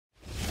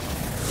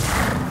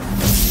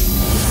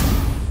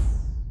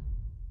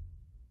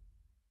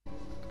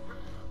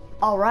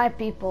Alright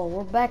people,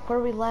 we're back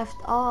where we left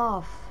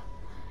off.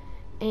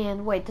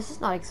 And wait, this is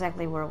not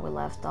exactly where we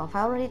left off.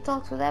 I already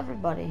talked with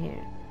everybody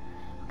here.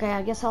 Okay,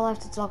 I guess I'll have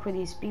to talk with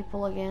these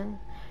people again.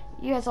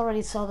 You guys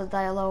already saw the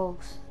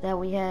dialogues that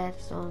we had,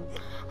 so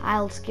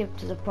I'll skip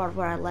to the part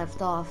where I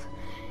left off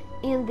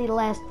in the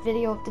last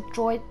video of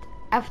Detroit.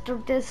 After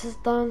this is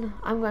done,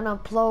 I'm gonna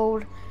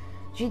upload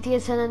GTA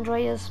San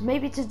Andreas,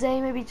 maybe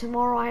today, maybe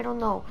tomorrow, I don't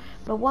know.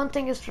 But one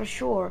thing is for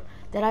sure,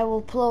 that I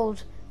will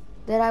upload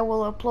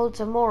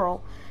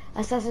tomorrow,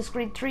 Assassin's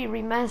Creed 3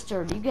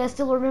 Remastered. You guys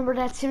still remember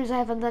that series? I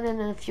haven't done it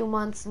in a few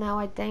months now,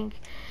 I think.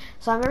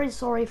 So I'm very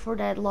sorry for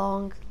that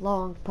long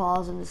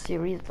pause in the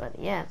series, but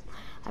yeah,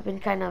 I've been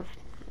kind of,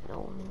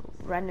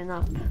 running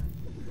up.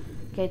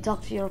 Okay,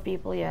 talk to your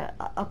people, yeah.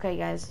 Okay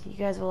guys, you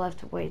guys will have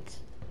to wait.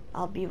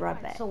 I'll be right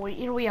back. So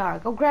here we are.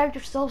 Go grab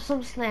yourself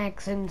some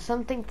snacks and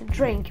something to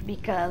drink,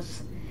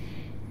 because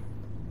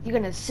you're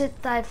gonna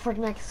sit tight for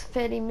the next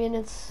 30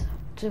 minutes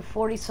to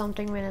 40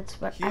 something minutes,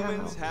 but I don't know.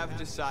 Humans have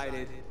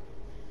decided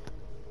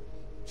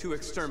to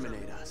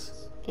exterminate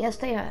us. Yes,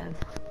 they have.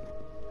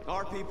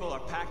 Our people are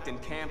packed in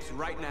camps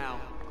right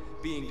now,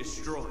 being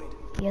destroyed.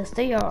 Yes,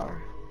 they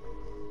are.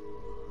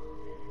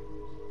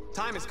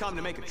 Time has come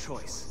to make a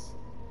choice.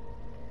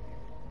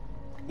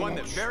 One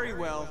that very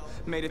well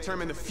may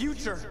determine the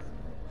future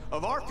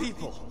of our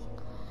people.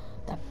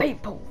 The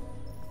people.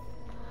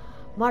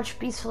 March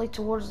peacefully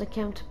towards the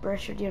camp to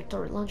pressure the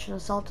authority. Launch an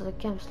assault to the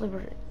camp's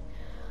liberty.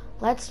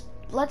 Let's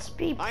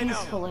be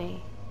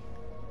peacefully.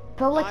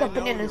 Public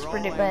opinion is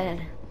pretty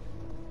bad.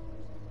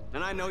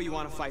 And I know you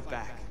want to fight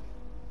back.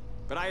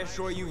 But I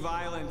assure you,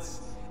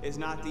 violence is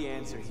not the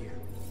answer here.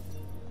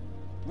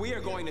 We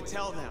are going to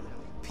tell them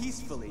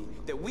peacefully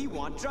that we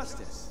want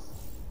justice.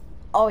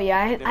 Oh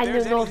yeah, I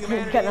knew North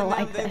was gonna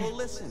like that. They will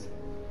listen.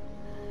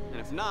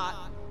 And if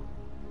not,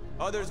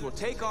 others will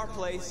take our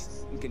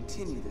place and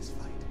continue this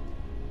fight.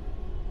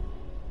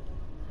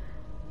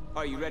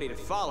 Are you ready to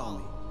follow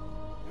me?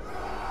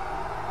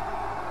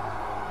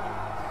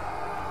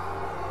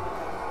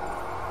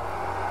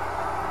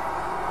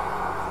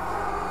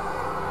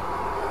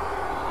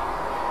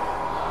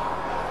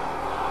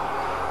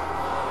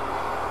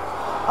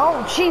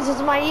 Oh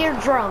Jesus, my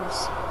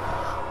eardrums!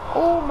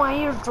 Oh, my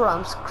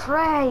eardrums!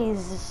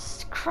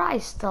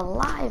 Christ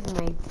alive,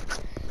 mate!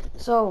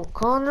 So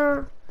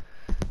Connor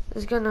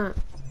is gonna.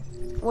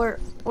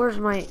 Where's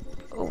my?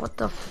 Oh, what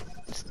the f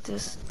is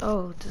this?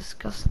 Oh,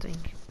 disgusting.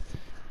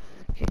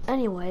 Okay.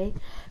 Anyway,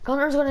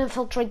 Connor's gonna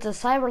infiltrate the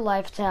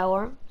CyberLife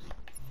Tower.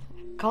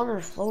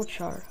 Connor's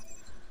flowchart.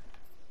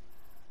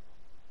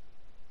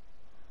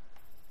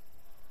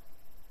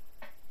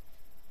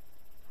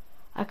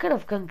 I could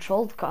have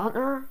controlled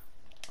Connor.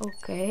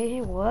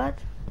 Okay, what?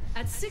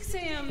 At 6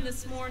 a.m.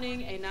 this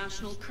morning, a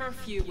national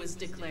curfew was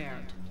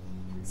declared.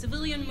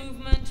 Civilian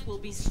movement will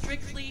be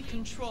strictly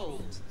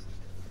controlled.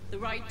 The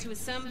right to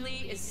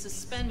assembly is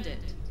suspended.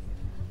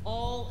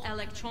 All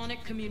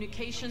electronic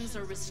communications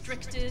are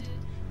restricted,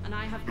 and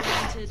I have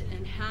granted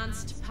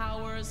enhanced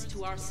powers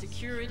to our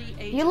security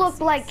agencies. You look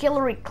like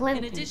Hillary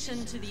Clinton. In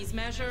addition to these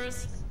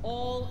measures,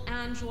 all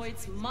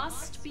androids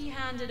must be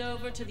handed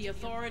over to the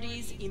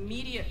authorities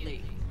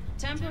immediately.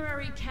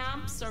 Temporary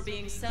camps are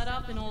being set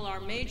up in all our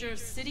major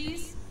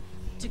cities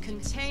to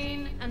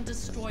contain and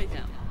destroy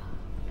them.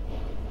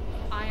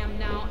 I am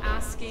now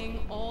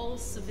asking all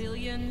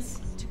civilians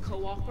to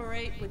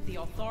cooperate with the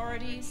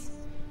authorities,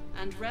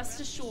 and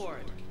rest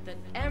assured that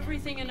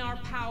everything in our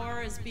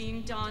power is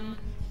being done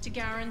to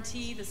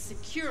guarantee the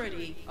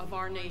security of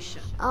our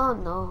nation. Oh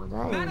no,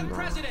 that ain't Madam no.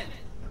 President,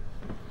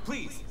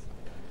 please.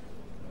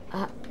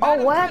 Oh,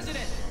 Madam what?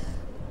 President.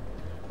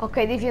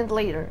 Okay, deviant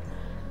leader.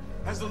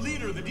 Has the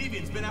leader of the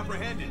Deviants been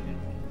apprehended?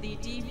 The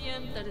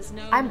deviant that is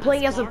known I'm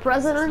playing as a Marcus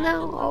president is not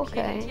now? located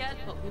Okay. Yet,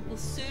 but we will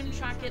soon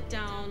track it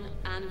down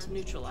and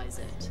neutralize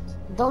it.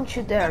 Don't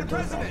you dare Madam do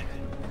that. President!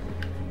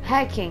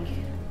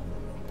 Hacking.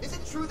 Is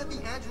it true that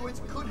the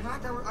androids could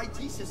hack our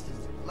IT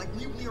systems, like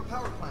nuclear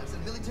power plants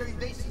and military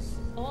bases?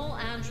 All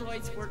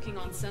androids working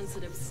on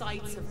sensitive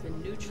sites have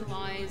been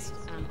neutralized,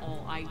 and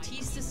all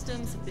IT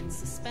systems have been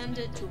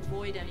suspended to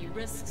avoid any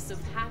risks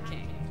of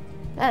hacking.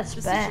 That's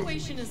The bad.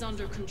 situation is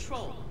under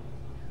control.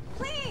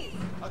 Please!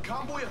 A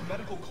convoy of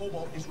medical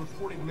cobalt is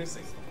reported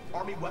missing.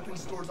 Army weapon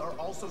stores are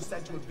also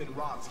said to have been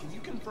robbed. Can you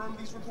confirm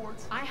these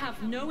reports? I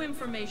have no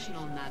information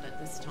on that at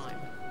this time.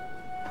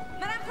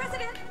 Madam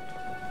President!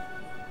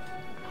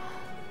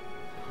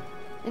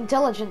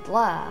 Intelligent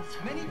life.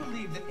 Many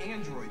believe that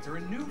androids are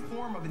a new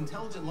form of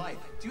intelligent life.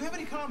 Do you have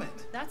any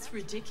comment? That's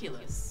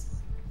ridiculous.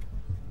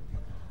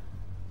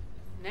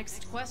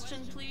 Next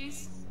question,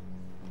 please.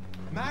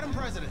 Madam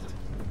President,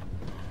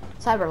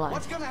 CyberLife.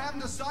 what's gonna happen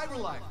to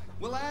CyberLife?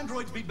 Will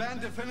androids be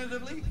banned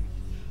definitively?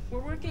 We're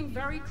working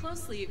very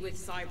closely with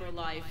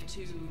CyberLife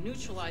to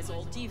neutralize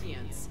all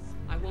deviants.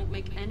 I won't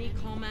make any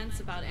comments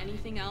about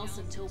anything else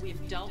until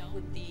we've dealt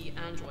with the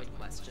android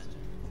question.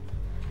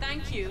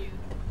 Thank you.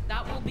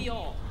 That will be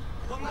all.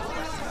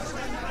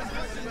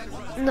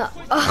 No.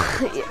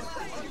 Yeah.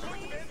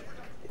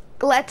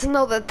 Glad to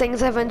know that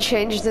things haven't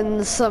changed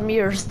in some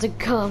years to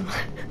come.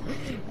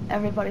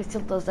 Everybody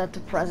still does that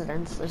to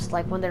presidents. Just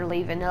like when they're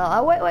leaving.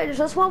 Oh, wait, there's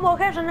just one more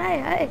question.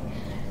 Hey.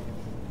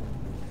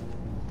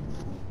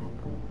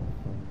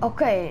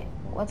 Okay,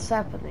 what's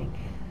happening?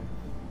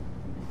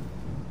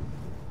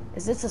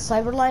 Is this a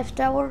CyberLife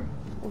tower?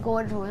 We're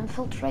going to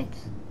infiltrate?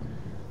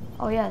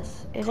 Oh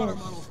yes, it Car is.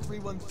 model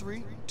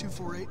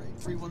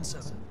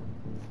 313-248-317.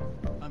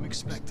 I'm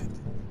expected.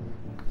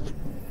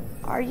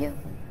 Are you?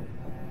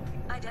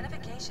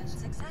 Identification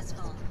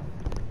successful.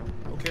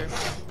 Okay.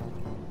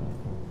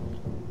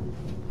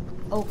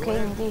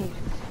 Okay, indeed.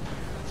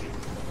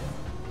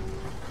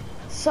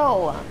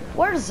 So,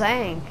 where's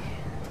Hank?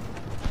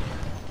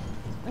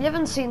 We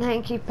haven't seen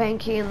Hanky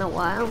Panky in a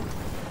while.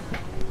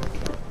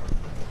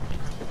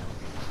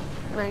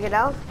 You wanna get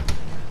out?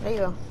 There you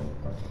go.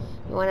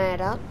 You wanna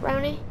head out,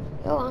 Brownie?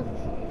 Go on.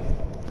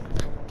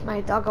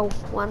 My doggo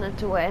wanted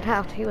to head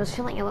out. He was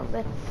feeling a little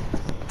bit.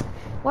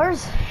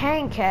 Where's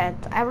Hank at?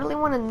 I really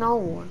want to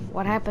know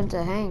what happened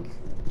to Hank.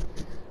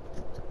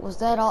 Was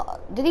that all?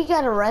 Did he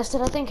get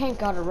arrested? I think Hank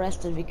got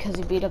arrested because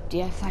he beat up the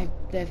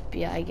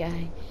FBI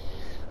guy.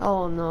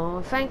 Oh no,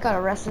 if Hank got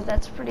arrested,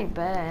 that's pretty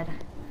bad.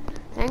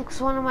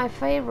 Hank's one of my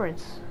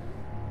favorites.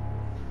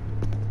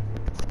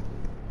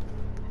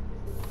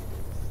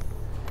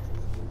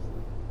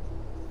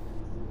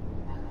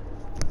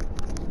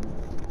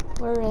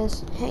 Where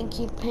is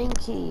Hanky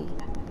Panky?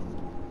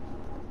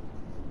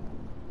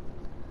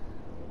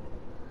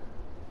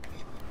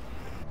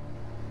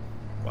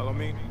 Follow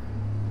me.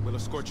 We'll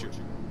escort you.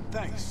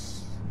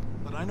 Thanks,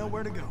 but I know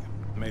where to go.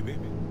 Maybe.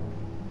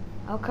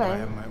 I Okay.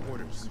 have my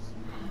orders.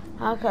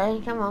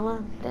 Okay, come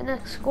on, then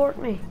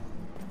escort me.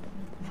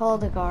 Follow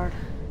the guard.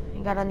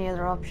 You got any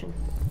other option?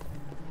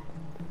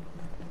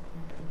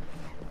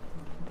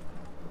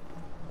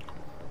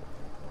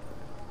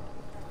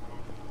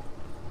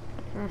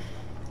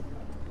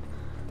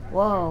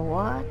 Whoa,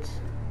 what?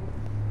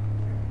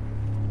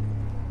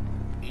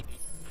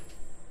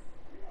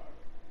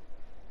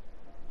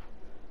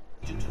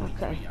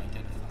 Okay.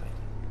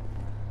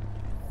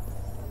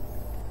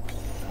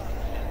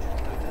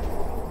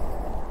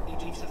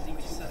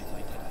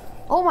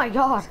 Oh my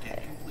god!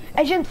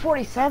 Agent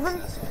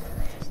 47?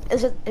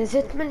 Is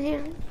it man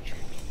here?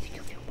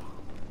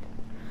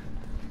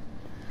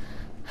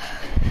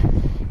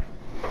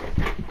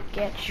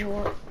 Get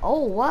your...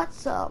 Oh,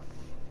 what's up?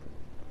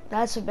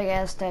 That's a big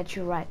ass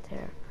statue right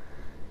there.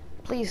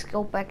 Please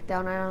go back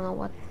down, I don't know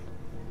what...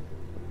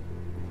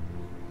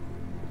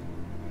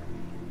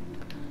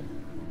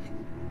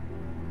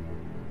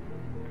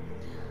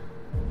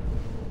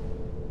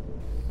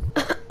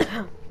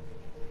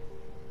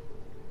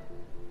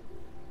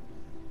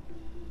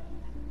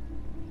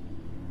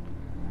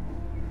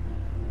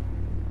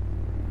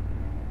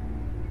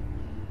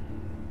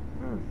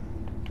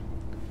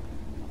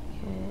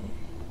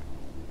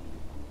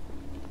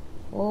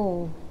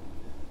 Oh.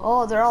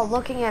 Oh, they're all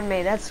looking at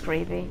me. That's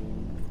creepy.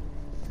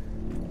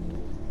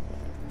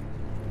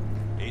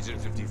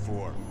 Agent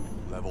 54,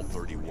 level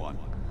 31.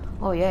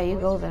 Oh yeah, you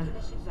go there.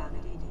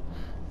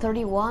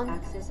 31?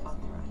 Access authorized.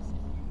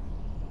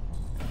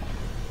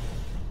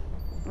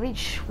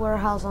 Reach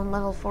warehouse on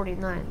level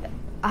 49.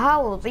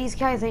 How? These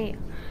guys are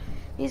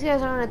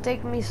gonna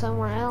take me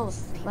somewhere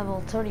else.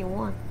 Level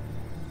 31.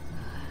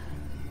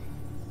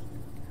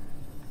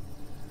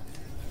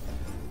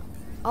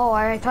 Oh,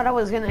 I thought I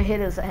was gonna hit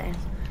his ass.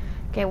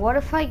 Okay, what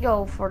if I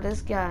go for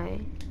this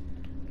guy?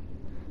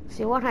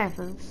 See what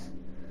happens.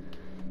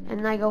 And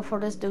then I go for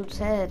this dude's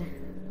head.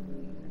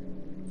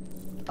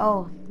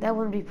 Oh, that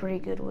would be pretty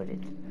good with it.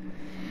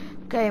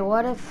 Okay,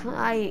 what if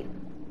I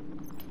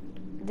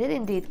did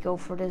indeed go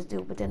for this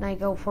dude, but then I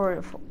go for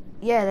it.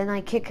 Yeah, then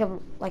I kick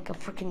him like a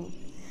freaking,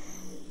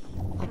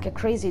 like a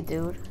crazy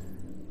dude.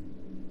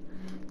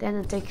 Then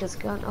I take his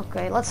gun.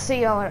 Okay, let's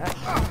see how it.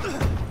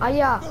 Ah,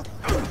 yeah.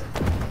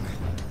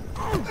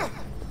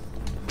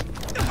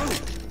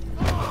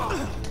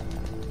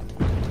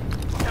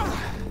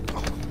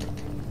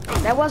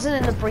 That wasn't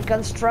in the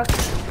pre-construct.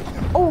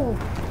 Oh.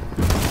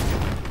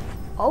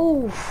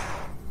 Oh.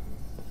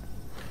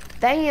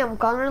 Damn,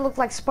 Connor looked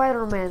like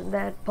Spider-Man,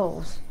 that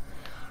pose.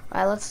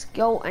 Alright, let's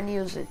go and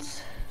use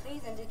it.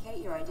 Please indicate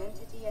your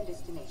identity and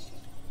destination.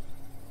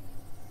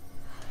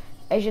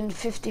 Agent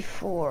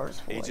 54's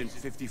voice. Agent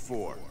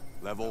 54,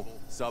 level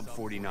sub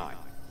 49.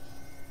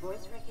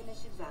 Voice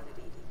recognition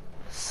validated.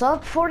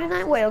 Sub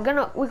 49? Wait,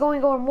 we're going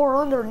to go more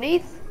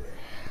underneath?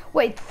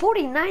 Wait,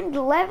 49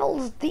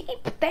 levels deep?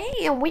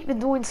 Damn, we've been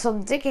doing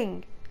some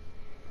digging.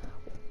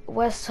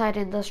 West Side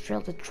Industrial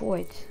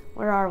Detroit.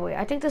 Where are we?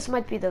 I think this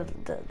might be the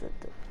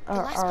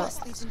last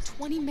bus leaves in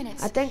 20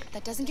 minutes. I think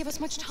that doesn't give us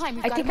much time.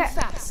 We've got to move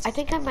fast. I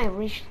think I might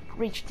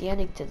reach the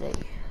ending today.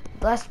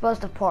 Last bus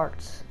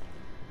departs.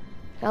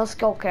 Let's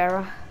go,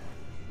 Kara.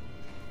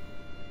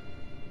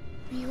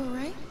 Are you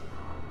alright?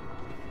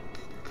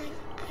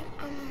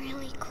 I'm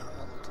really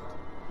cold.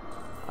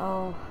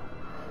 Oh,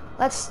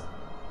 let's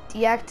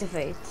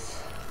deactivate.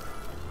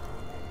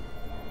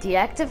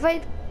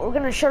 Deactivate? We're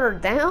gonna shut her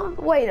down?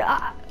 Wait,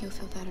 You'll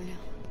feel better now.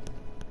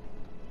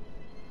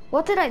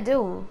 what did I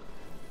do?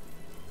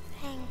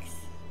 Thanks.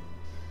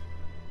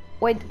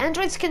 Wait,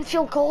 androids can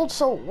feel cold,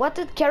 so what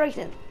did Kara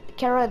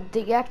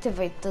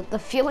deactivate? The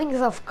feelings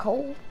of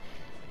cold?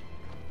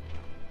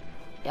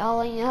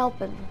 Y'all ain't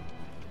helping.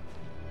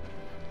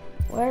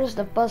 Where's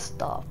the bus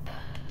stop?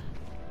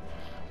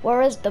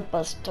 Where is the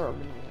bus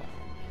terminal?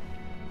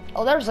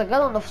 Oh, there's a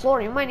gun on the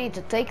floor. You might need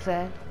to take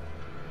that.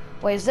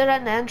 Wait, is there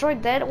an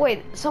android dead?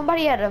 Wait,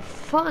 somebody had a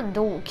fun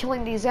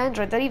killing these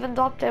androids. They even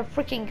dropped their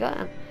freaking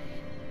gun.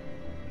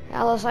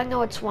 Alice, I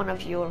know it's one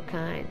of your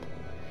kind.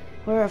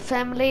 We're a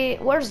family.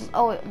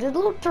 Oh, did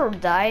Luther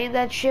die in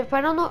that ship?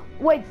 I don't know.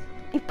 Wait,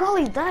 he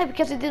probably died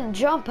because he didn't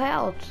jump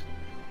out.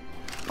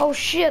 Oh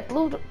shit,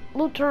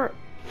 Luther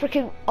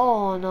freaking.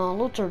 Oh no,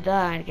 Luther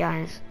died,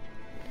 guys.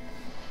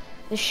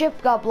 The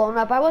ship got blown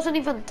up. I wasn't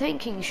even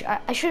thinking.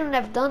 I shouldn't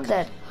have done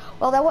that.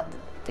 Well,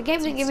 the game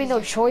didn't give me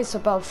no choice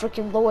about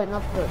freaking blowing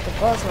up the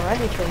bus or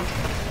anything.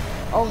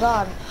 Oh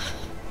god.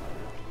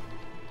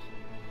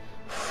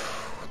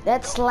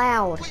 That's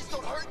loud.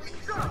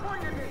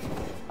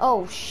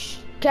 Oh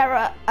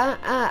Kara,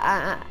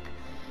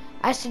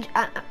 I said,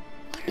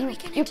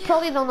 you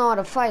probably don't know how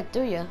to fight,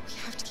 do you? We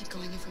have to keep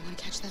going if we want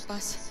to catch that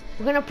bus.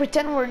 We're gonna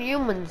pretend we're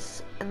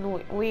humans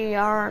and we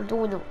are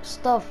doing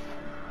stuff.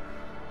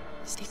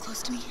 Stay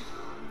close to me.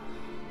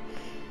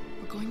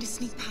 We're going to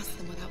sneak past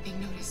them without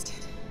being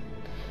noticed.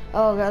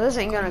 Oh god, this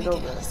ain't gonna go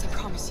good. Alice, I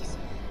promise you.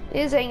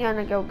 This ain't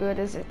gonna go good,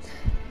 is it?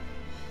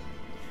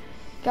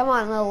 Come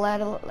on,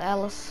 little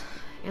Alice,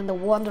 in the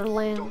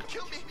Wonderland. Don't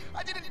kill me!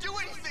 I didn't do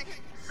anything!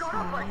 Shut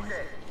up, I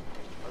said!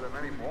 Are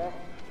there many more?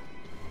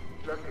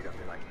 Look at them,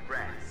 they're like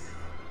rats.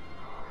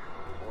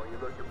 The more you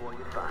look, the more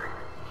you find.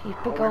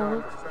 Keep it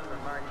going.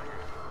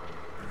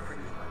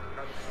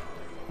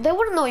 They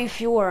wouldn't know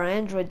if you were an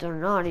android or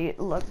not.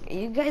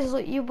 You guys,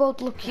 you both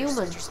look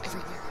human.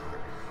 Everywhere.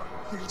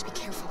 We need to be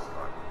careful.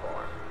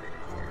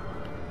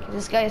 Okay,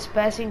 this guy is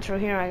passing through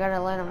here. I gotta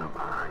let him.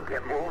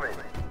 Get moving.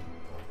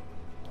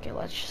 Okay,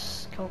 let's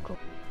just go.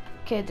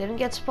 Okay, didn't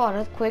get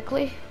spotted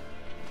quickly.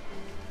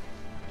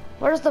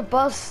 Where's the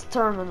bus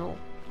terminal?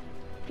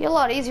 Be a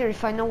lot easier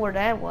if I know where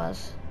that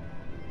was.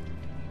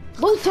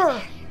 Luther!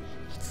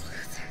 It's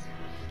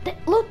Luther.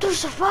 Luther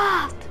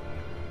survived!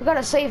 We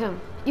gotta save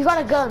him. You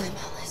got a gun.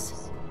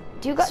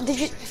 Did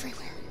you?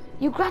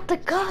 You got the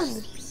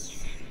gun.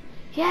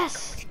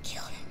 Yes.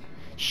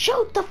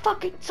 Shoot the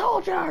fucking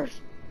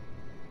soldiers.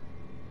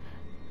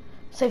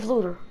 Save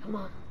Luther. Come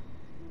on.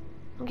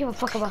 Don't give a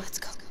fuck about. Let's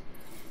go.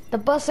 The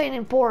bus ain't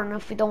important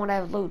if we don't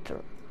have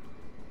Luther.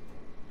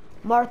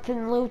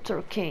 Martin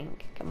Luther King.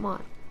 Come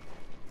on.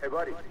 Hey,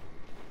 buddy.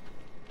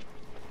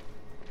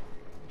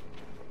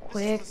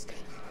 Quick.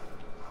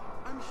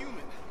 I'm human.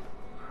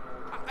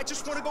 I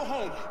just want to go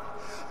home.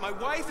 My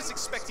wife is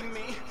expecting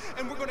me,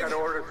 and we're gonna... Got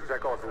orders to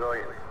check all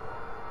civilians.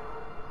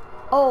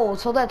 Oh,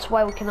 so that's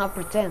why we cannot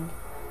pretend.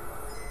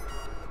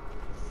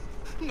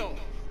 No.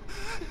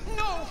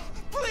 No!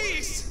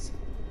 Please!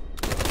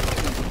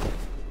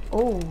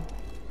 Oh.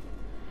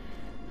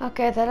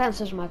 Okay, that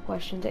answers my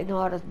question. They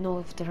know how to know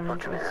if they're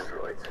androids.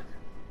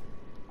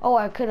 Oh,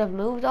 I could have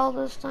moved all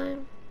this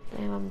time?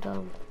 Damn, I'm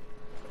dumb.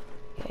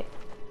 Okay.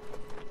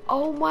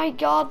 Oh my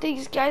god,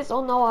 these guys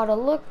don't know how to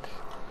look.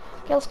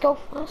 Okay, let's go.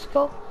 Let's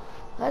go.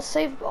 Let's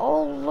save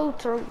old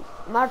Luther.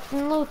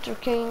 Martin Luther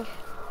King.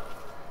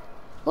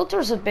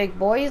 Luther's a big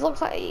boy. He looks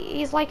like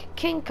he's like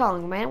King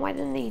Kong, man. Why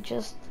didn't he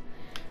just...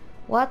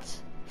 What?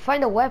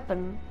 Find a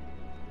weapon.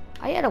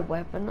 I had a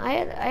weapon. I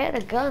had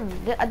a gun.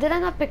 Did I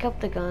not pick up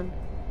the gun?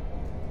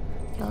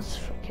 Okay, let's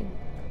freaking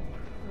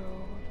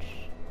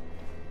approach.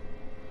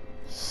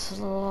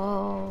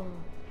 Slow.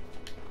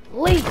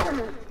 Leap!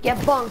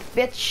 Get bunked,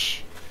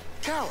 bitch.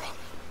 Kara!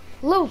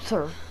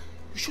 Luther.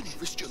 You shouldn't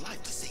have risked your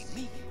life to save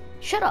me.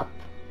 Shut up.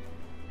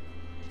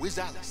 Where's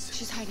Alice?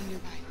 She's hiding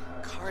nearby.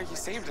 Kara, you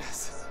saved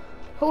us.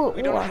 Who?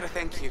 We don't know how to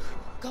thank you.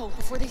 Go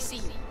before they see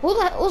me.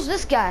 Who's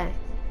this guy?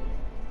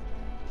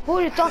 Who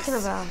are you talking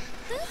about?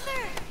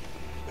 Luther!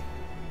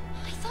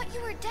 I thought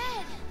you were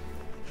dead.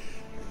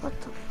 What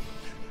the?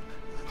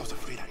 I was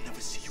afraid I'd never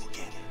see you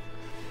again.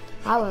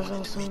 I was wanted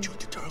also. to meet you at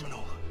the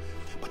terminal,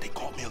 but they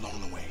caught me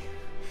along the way.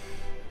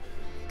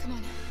 Come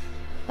on.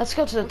 Let's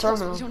go to the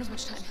terminal. We don't have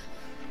much time.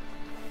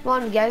 Come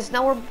on, guys.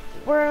 Now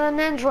we're an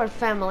android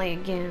family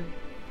again.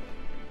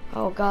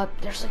 Oh god,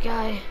 there's a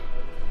guy.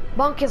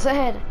 Bunk is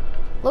ahead.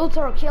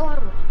 Luther, kill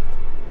him.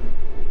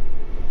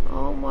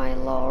 Oh my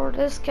lord,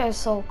 this guy's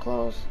so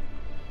close.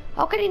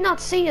 How can he not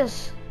see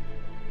us?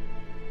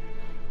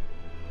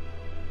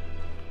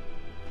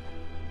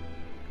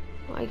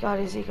 Oh my god,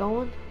 is he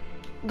going?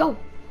 Go!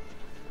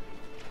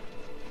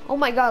 Oh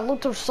my god,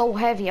 Luther's so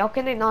heavy. How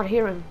can they not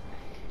hear him?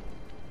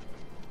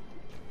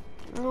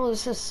 Oh,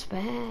 this is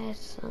bad,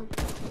 son.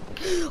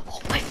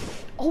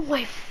 Oh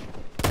my.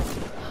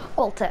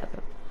 I'll tap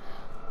him.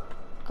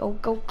 Go,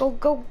 go, go,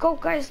 go, go,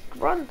 guys,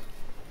 run.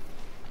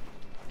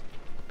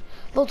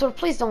 Luther,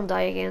 please don't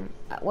die again.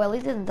 Well,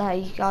 he didn't die,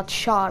 he got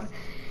shot.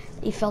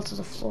 He fell to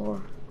the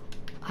floor.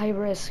 High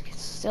risk,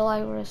 it's still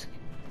high risk.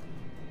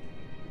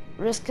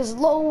 Risk is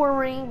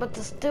lowering, but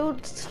this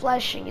dude's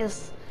flashing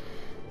is...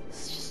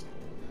 It's just...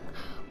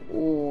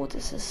 Ooh,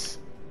 this is...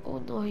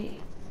 Oh no, he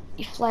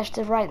flashed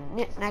it right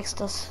next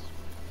to us.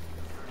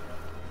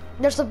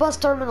 There's the bus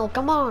terminal,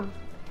 come on.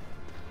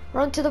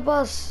 Run to the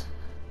bus.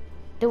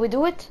 Did we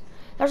do it?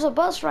 There's a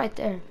bus right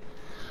there.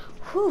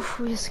 Whew,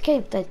 we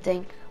escaped, I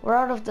think. We're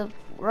out of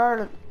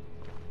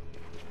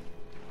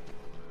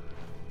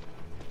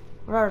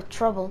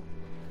trouble.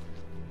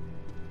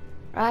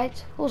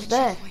 Right? Who's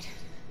that?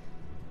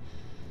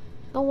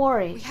 Don't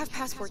worry. We have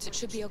passports, it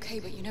should be okay,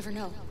 but you never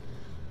know.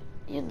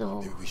 You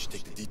know. Maybe we should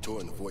take the detour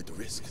and avoid the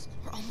risk.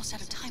 We're almost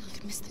out of time, we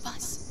could miss the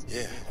bus.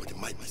 Yeah, but it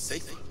might be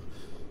safer.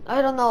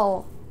 I don't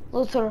know.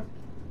 Luther.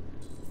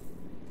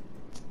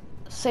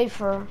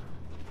 Safer.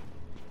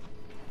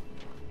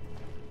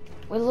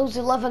 We lose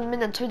 11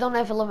 minutes. We don't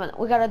have 11.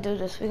 We gotta do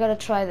this. We gotta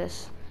try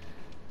this.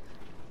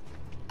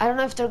 I don't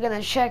know if they're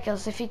gonna check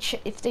us.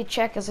 If they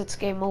check us, it's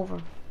game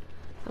over.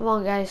 Come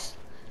on, guys.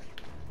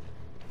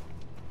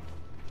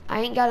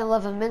 I ain't got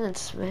 11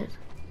 minutes, man.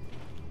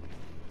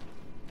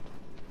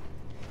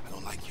 I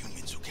don't like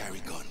humans who carry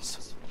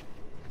guns.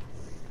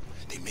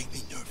 They make me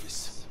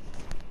nervous.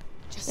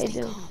 Just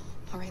stay calm,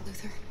 all right,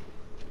 Luther?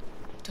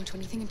 Don't do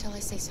anything until I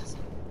say so.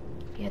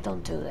 Yeah,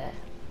 don't do that.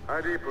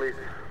 ID, please.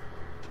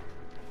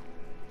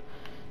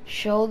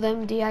 Show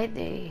them the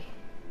ID.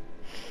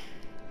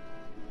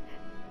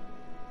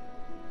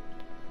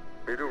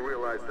 You do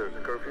realize there's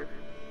a curfew?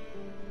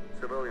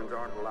 Civilians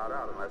aren't allowed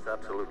out unless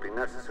absolutely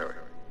necessary.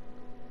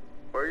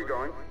 Where are you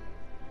going?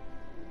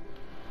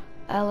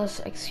 Alice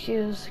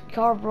excuse.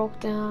 Car broke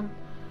down.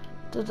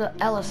 To the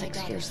Alice My daughter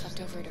excuse.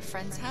 slept over at a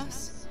friend's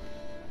house.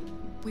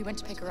 We went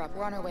to pick her up.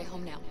 We're on our way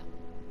home now.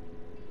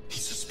 He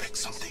suspects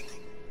something.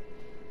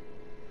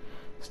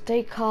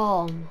 Stay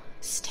calm.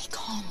 Stay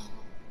calm.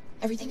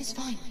 Everything is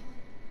fine.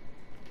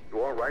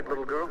 You all right,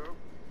 little girl?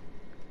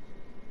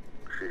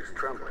 She's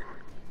trembling.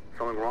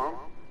 Something wrong?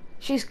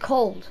 She's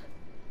cold.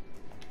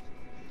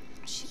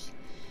 She's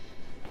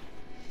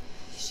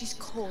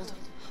cold.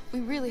 We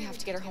really have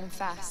to get her home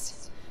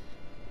fast.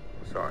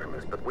 Sorry,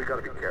 miss, but we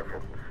gotta be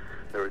careful.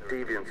 There are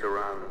deviants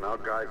around and our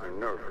guys are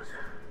nervous.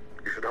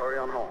 You should hurry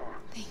on home.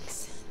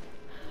 Thanks.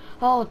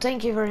 Oh,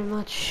 thank you very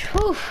much.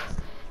 Whew.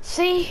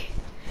 See?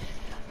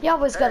 You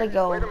always gotta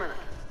go. Wait a minute.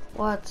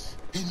 What?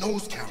 He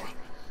knows, Kara.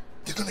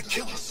 They're gonna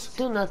kill us.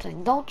 Do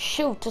nothing. Don't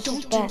shoot. This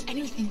is Don't bad. do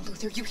anything,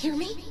 Luther. You hear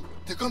me?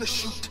 They're gonna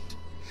shoot.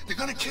 They're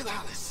gonna kill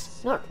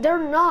Alice. No, they're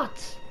not.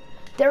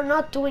 They're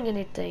not doing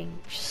anything.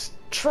 Just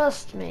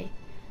trust me.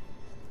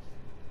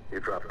 You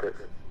drop this.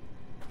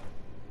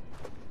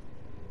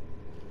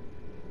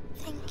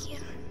 Thank you.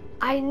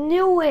 I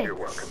knew it. You're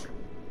welcome.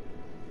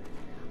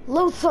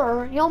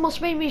 Luther, you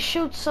almost made me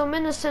shoot some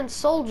innocent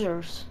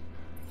soldiers.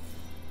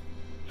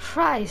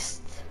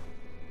 Christ.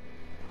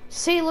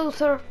 See,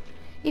 Luther,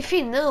 if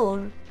he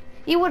knew,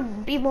 he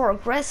would be more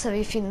aggressive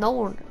if he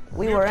known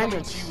we were coming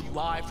ended. to you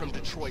live from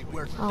Detroit,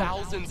 where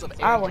thousands of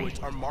Are we? androids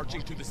are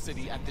marching through the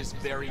city at this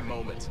very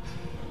moment.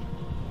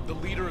 The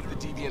leader of the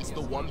deviants,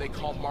 the one they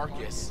call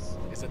Marcus,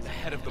 is at the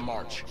head of the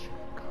march.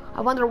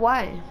 I wonder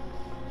why.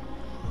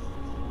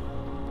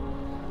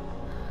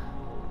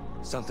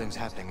 Something's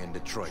happening in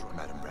Detroit,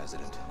 Madam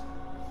President.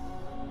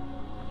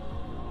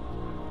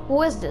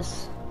 Who is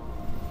this?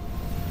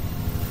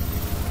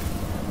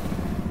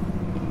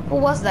 Who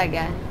was that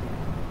guy?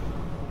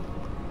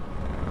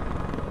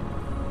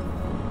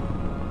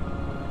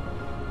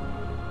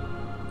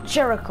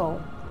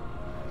 Jericho.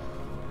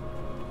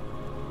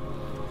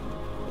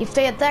 If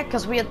they attack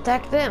us, we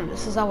attack them.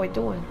 This is how we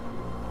do it.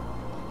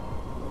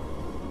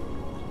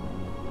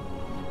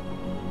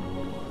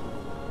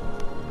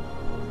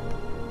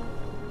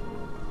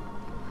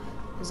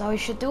 This is how we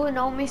should do it,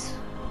 homies.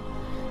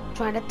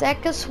 Trying to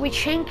attack us, we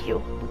shank you.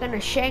 We're gonna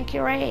shank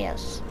your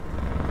ass.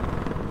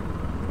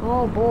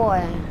 Oh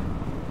boy.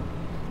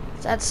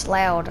 That's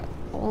loud.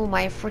 All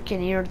my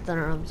freaking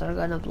eardrums are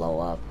gonna blow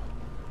up.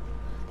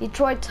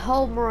 Detroit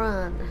home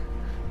run.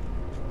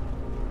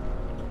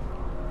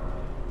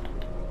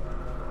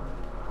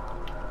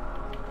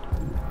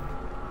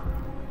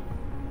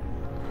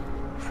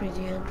 Free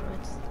the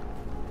androids.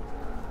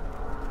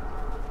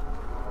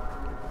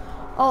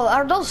 Oh,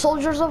 are those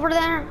soldiers over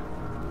there?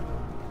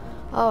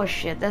 Oh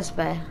shit, that's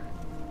bad.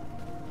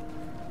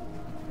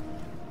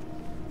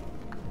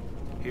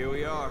 Here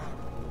we are.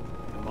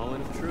 The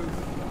moment of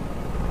truth.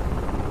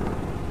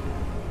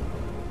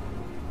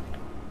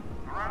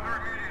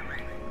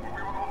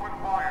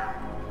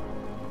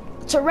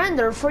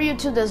 Surrender for you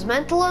to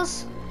dismantle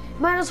us?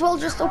 Might as well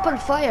just open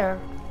fire.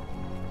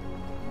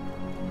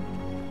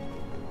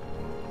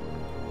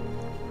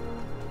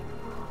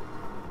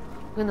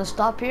 Gonna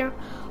stop here?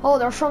 Oh,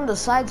 they're from the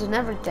sides and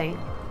everything.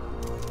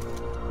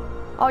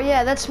 Oh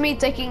yeah, that's me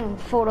taking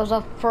photos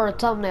up for a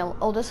thumbnail.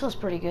 Oh, this was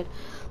pretty good.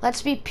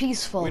 Let's be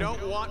peaceful. We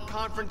don't want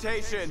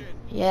confrontation.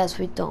 Yes,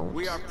 we don't.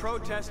 We are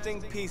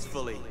protesting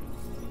peacefully.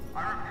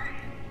 I repeat,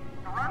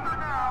 surrender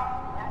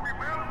now, or we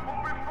will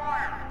open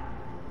fire.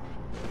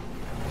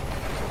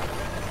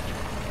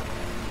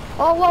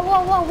 Oh, whoa,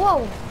 whoa, whoa,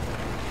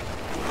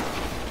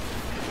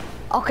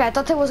 whoa! Okay, I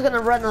thought they was gonna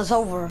run us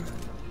over.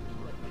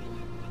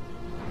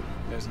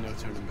 There's no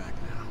turning back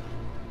now.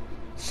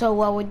 So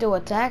what we do,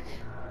 attack?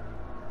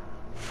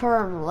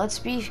 Firm, let's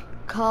be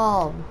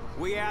calm.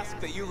 We ask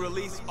that you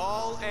release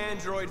all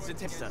androids that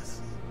test us.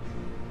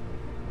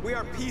 We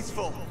are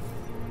peaceful.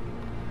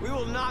 We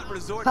will not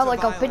resort to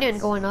Public violence. opinion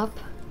going up.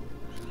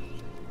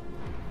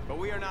 But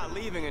we are not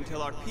leaving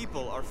until our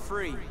people are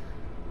free.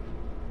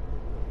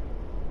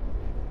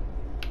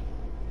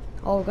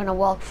 Oh, we're gonna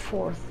walk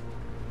forth.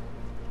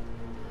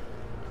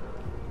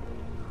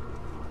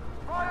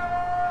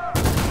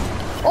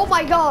 Oh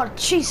my god,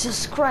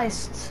 Jesus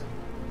Christ.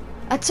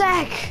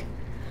 Attack!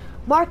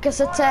 Marcus,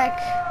 attack!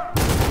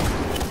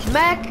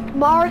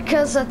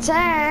 Marcus,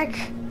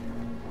 attack!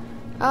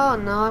 Oh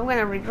no, I'm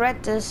gonna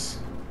regret this.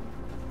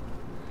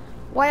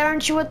 Why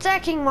aren't you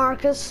attacking,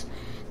 Marcus?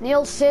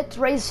 Kneel, sit,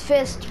 raise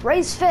fist.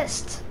 Raise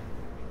fist!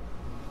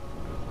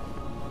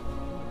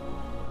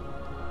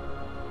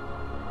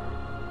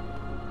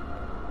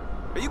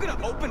 Are you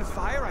gonna open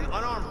fire on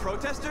unarmed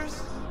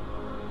protesters?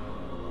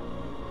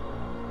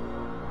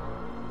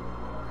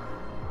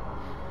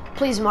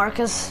 Please,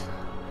 Marcus.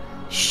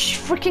 Shh,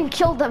 freaking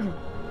kill them.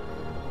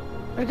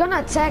 They're gonna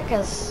attack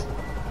us.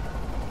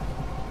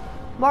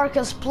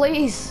 Marcus,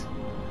 please.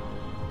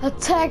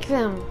 Attack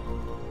them.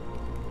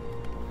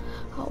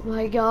 Oh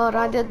my god,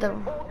 I did the...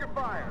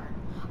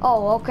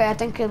 Oh, okay, I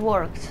think it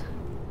worked.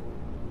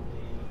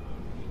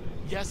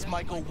 Yes,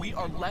 Michael, we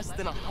are less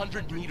than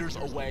 100 meters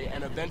away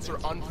and events are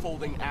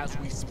unfolding as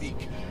we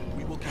speak.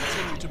 We will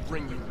continue to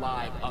bring you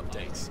live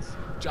updates.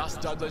 Joss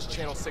Douglas,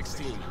 Channel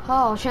 16.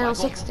 Oh, Channel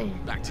Michael,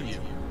 16. Back to you.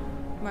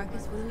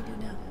 Marcus, what do we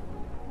do now?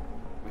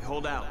 We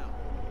hold out.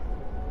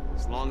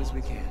 As long as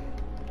we can.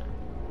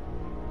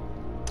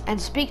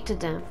 And speak to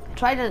them.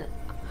 Try to...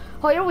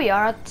 Oh, here we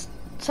are at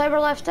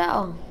Cyber Left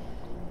Out.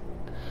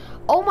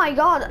 Oh my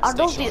god, are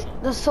those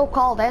the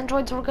so-called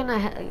androids we're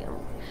gonna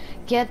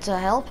get to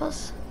help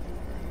us?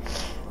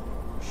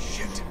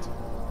 Shit.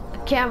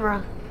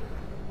 Camera.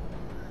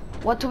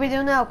 What do we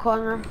do now,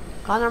 Connor?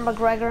 Conor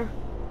McGregor?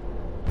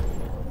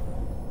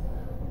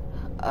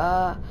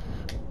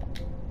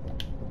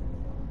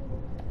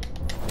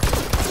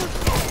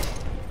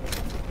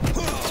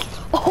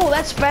 Oh,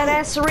 that's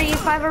badassery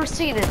if I've ever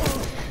seen it.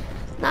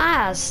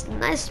 Nice,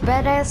 nice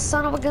badass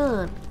son of a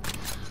gun.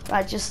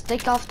 Right, just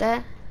take off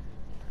that.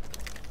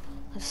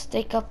 Let's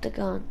take up the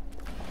gun.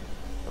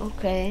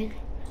 Okay.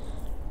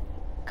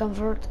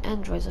 Convert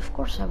androids. Of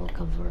course I will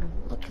convert them.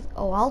 Look at,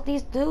 oh, all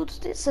these dudes.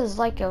 This is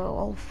like a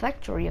whole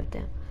factory of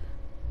them.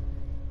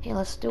 Hey,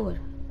 let's do it.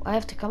 I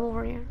have to come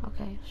over here.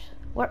 Okay.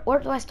 Where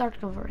do I start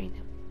converting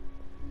them?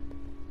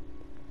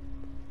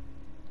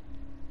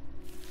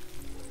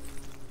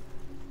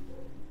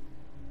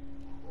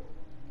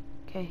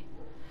 Okay.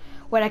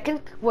 Wait, I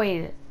can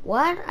wait.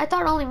 What? I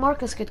thought only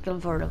Marcus could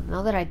convert them.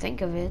 Now that I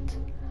think of it.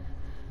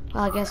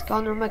 Well, I guess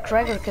Conor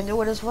McGregor can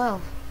do it as well.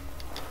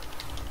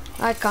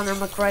 Alright, Conor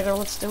McGregor,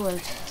 let's do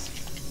it.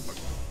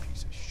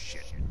 Piece of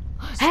shit.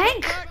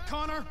 Hank! Back,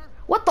 Connor.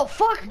 What the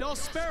fuck? No,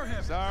 spare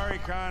him. Sorry,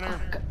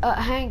 Connor.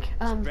 Hank,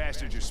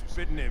 Bastard, your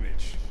spitting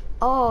image.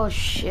 Oh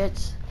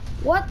shit.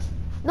 What?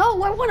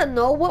 No, I wanna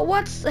know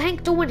what's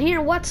Hank doing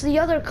here? What's the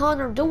other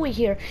Connor doing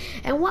here?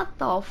 And what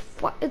the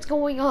fuck is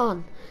going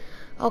on?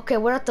 Okay,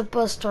 we're at the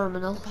bus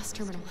terminal. The bus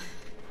terminal.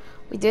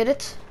 We did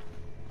it?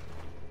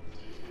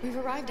 We've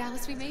arrived,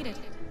 Alice. We made it.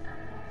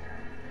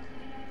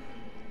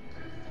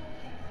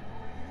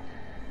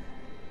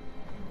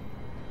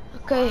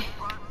 Okay.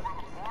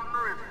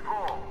 Order is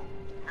full.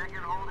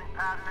 Ticket holding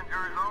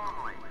passengers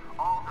only.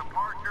 All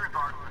departures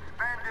are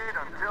suspended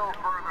until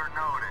further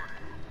notice.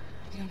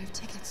 We don't have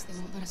tickets. They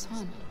won't let us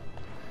on.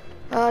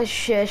 Oh,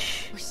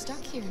 shish. We're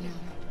stuck here now.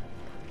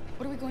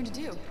 What are we going to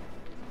do?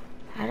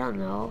 I don't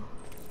know.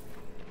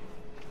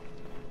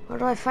 Where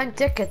do I find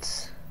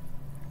tickets?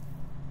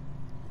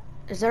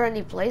 Is there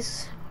any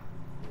place?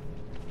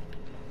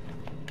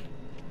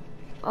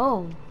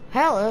 Oh,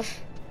 Alice.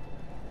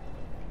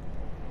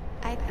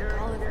 I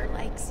think Oliver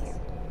likes you.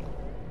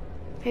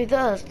 He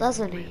does,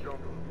 doesn't he?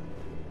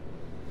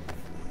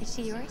 Is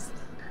she yours?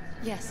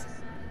 Yes.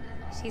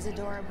 She's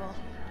adorable.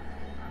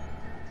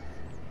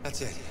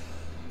 That's it.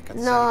 Got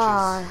the No.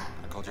 sandwiches.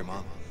 I called your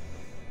mom.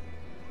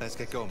 Let's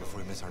get going before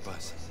we miss our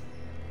bus.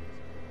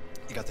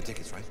 You got the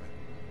tickets, right?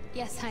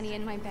 Yes, honey,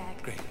 in my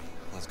bag. Great.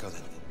 Let's go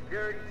then.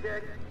 Security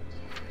check.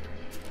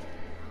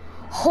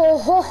 Ho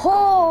ho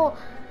ho!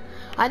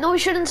 I know we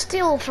shouldn't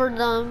steal for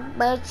them,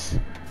 but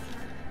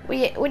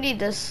we need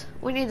this.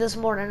 We need this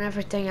more than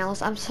everything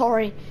else. I'm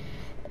sorry.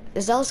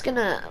 Is Alice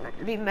gonna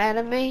be mad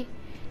at me?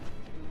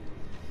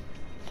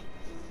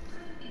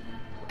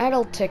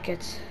 Adult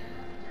tickets.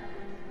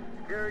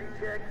 Security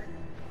check.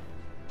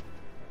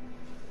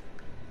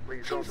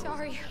 Please I'm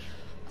sorry.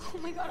 Oh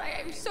my god,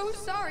 I'm so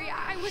sorry.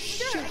 I was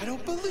sure. Shit, I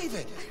don't believe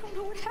it. I don't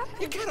know what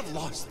happened. You can't have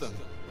lost them.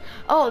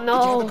 Oh Did you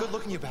have no. a good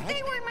look in your bag?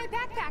 They were in my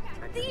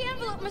backpack. The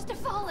envelope must have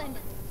fallen.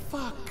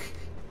 Fuck.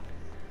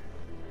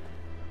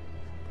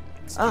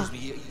 Excuse me,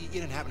 you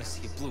didn't happen to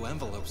see a blue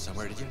envelope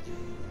somewhere, did you?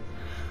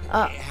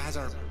 It has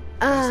our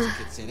bus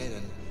tickets in it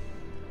and...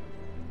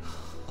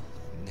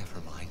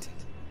 Never mind.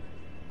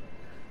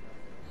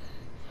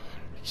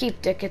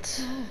 Keep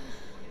tickets.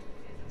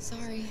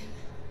 Sorry.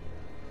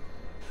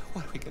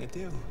 What are we gonna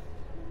do?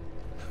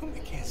 We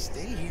can't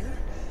stay here.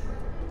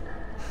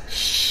 We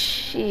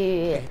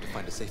Shit. need to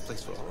find a safe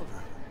place for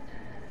Oliver.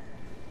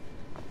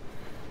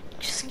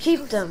 Just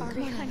keep them.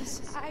 Sorry,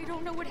 I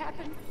don't know what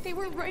happened. They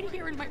were right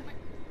here in my...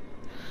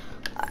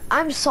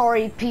 I'm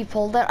sorry,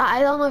 people. That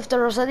I don't know if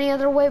there was any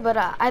other way, but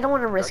I don't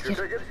want to risk it.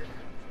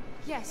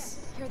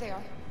 Yes, here they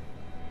are.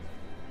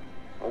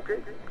 Okay,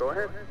 go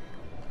ahead.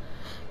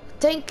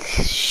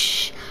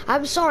 Shh.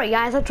 I'm sorry,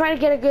 guys. I'm trying to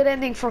get a good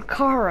ending for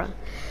Kara.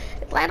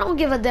 I don't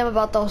give a damn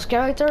about those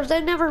characters. They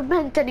never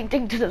meant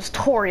anything to the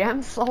story.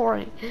 I'm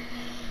sorry.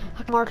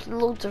 Martin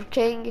Luther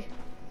King.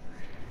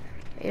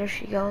 Here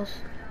she goes.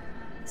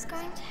 What's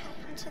going to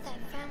happen to that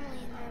family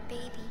and their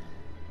baby?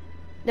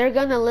 They're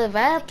gonna live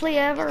happily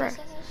ever.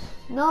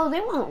 No, they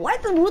won't. Why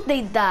would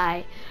they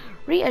die?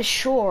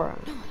 Reassure.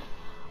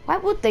 Why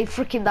would they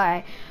freaking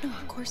die? No,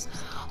 of course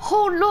not.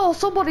 Oh no,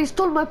 somebody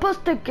stole my bus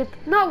ticket.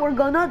 Now we're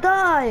gonna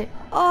die.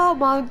 Oh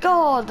my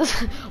god.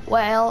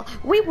 Well,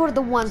 we were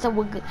the ones that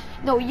were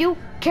no, you,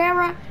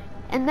 Kara,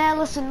 and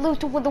Alice and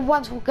Luther were the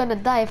ones who were gonna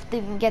die if they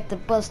didn't get the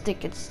bus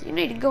tickets. You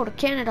need to go to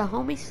Canada,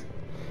 homies.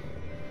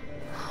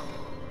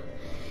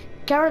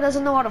 Kara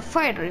doesn't know how to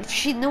fight. If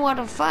she knew how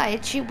to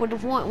fight, she would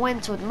have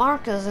went with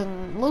Marcus,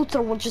 and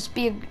Luther would just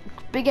be a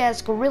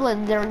big-ass gorilla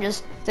in there and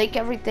just take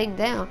everything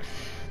down.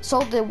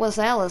 So there was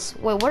Alice.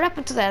 Wait, what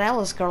happened to that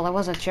Alice girl that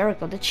was at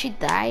Jericho? Did she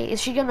die? Is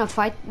she gonna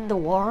fight in the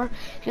war?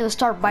 She's gonna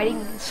start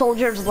biting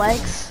soldiers'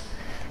 legs?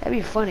 That'd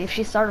be funny if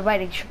she started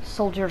biting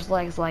soldiers'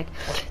 legs like...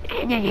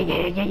 I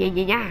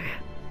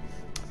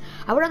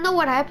wanna know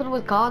what happened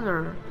with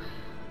Connor.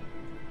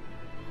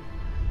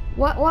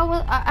 What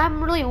was...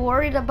 I'm really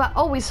worried about...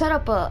 Oh, we set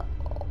up a...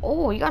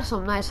 Oh, we got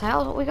some nice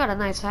house. We got a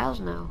nice house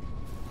now.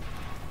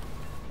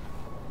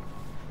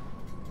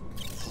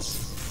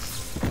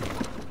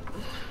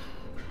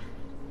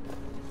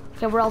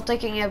 Okay, we're all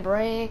taking a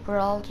break. We're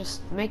all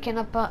just making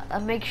up a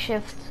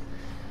makeshift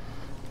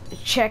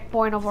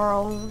checkpoint of our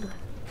own.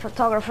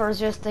 Photographer is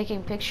just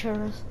taking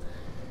pictures.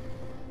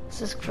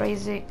 This is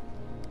crazy.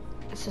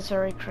 This is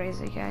very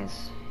crazy,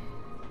 guys.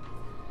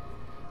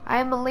 I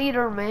am a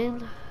leader,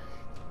 man.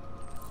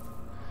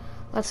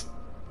 Let's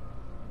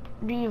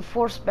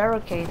reinforce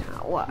barricade.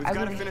 We've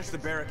got to finish the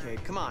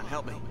barricade. Come on,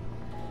 help me.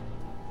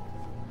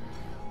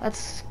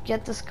 Let's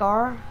get this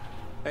car.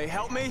 Hey,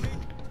 help me.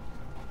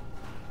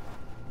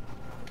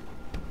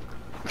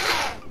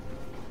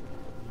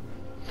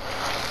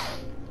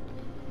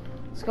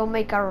 Let's go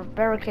make our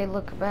barricade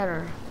look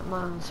better. Come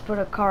on, let's put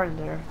a car in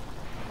there.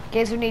 In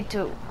case we need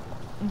to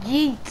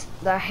yeet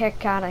the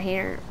heck out of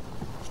here.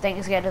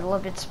 Things get a little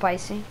bit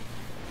spicy.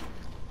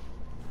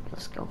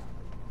 Let's go.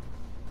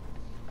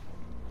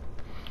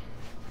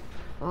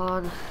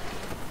 On.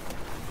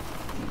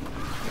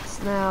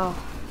 It's now.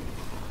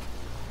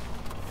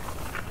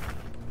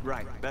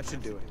 Right, that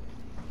should do it.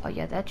 Oh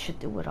yeah, that should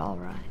do it all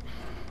right.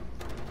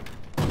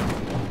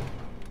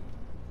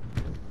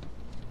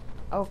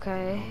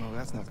 Okay. Oh, no,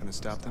 that's not gonna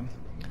stop them.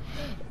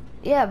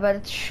 Yeah, but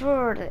it's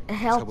sure to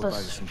help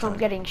us from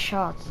getting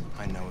shot.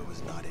 I know it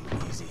was not an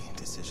easy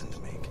decision to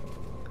make.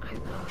 I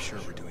know. I'm sure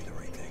we're doing the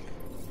right thing.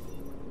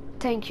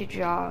 Thank you,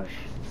 Josh.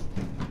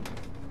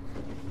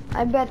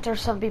 I bet there's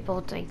some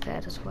people who think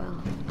that as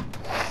well.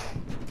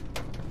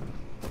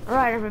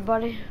 Alright,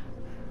 everybody.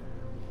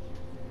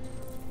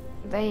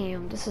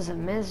 Damn, this is a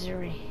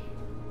misery.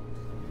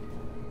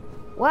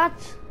 What?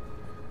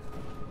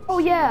 Oh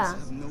yeah.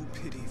 Have no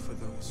pity for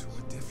those who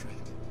are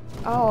different.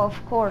 Oh,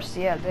 of course,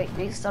 yeah.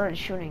 They started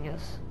shooting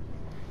us.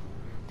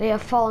 They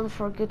have fallen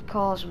for a good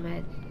cause,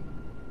 man.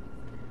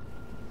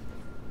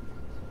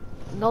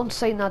 Don't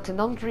say nothing.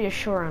 Don't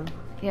reassure them.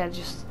 Yeah,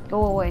 just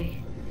go away.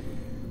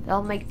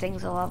 That'll make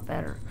things a lot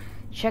better.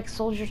 Check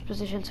soldiers'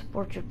 position,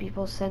 support your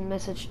people, send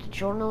message to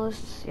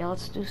journalists. Yeah,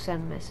 let's do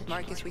send message.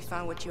 Marcus, we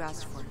found what you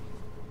asked for.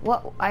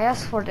 What? I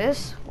asked for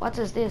this? What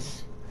is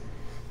this?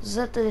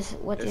 What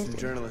There's is some it?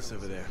 journalists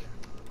over there.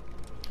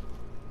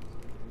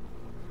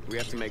 We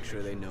have to make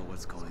sure they know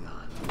what's going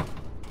on.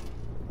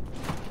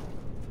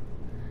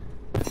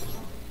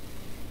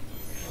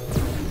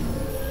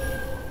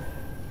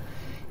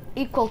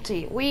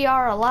 Equality. We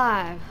are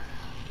alive.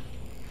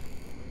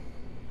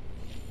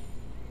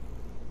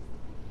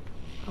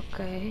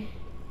 Okay.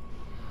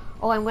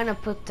 Oh, I'm gonna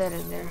put that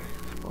in there,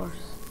 of course.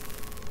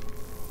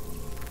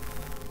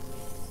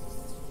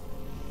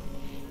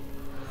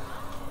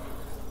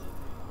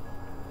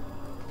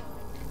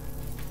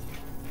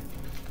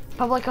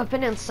 Public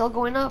opinion still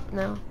going up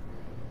now.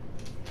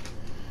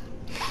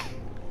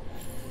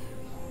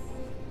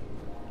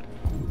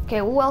 Okay,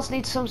 who else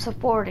needs some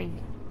supporting?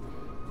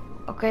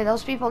 Okay,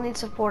 those people need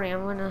supporting.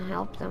 I'm gonna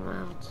help them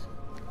out.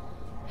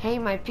 Hey,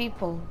 my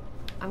people.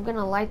 I'm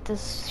gonna light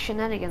this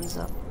shenanigans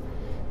up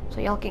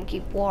so y'all can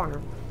keep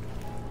warm.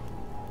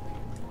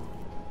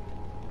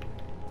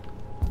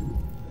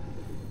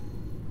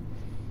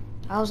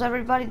 How's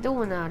everybody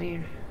doing out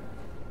here?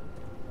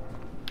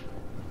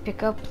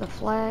 Pick up the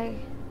flag.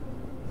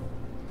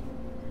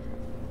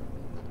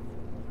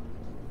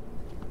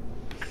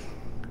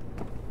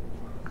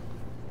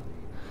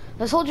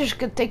 The soldiers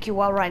could take you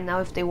out right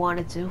now if they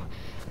wanted to.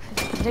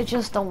 They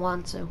just don't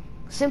want to.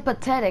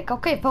 Sympathetic.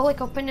 Okay, public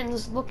opinion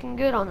is looking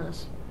good on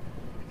us.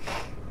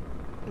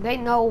 They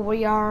know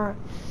we are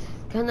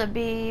gonna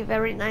be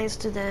very nice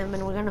to them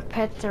and we're gonna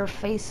pet their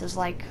faces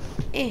like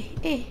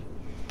Okay,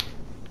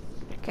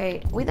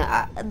 we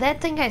that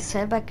thing I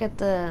said back at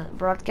the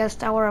broadcast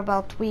tower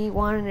about we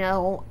wanted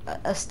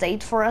a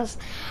state for us,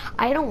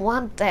 I don't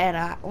want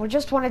that. We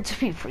just want it to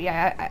be free.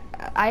 I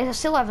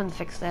still haven't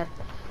fixed that.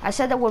 I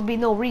said there would be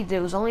no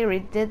redos, only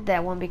redid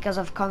that one because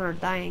of Connor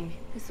dying.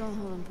 This won't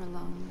hold him for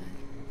long, but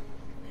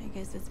I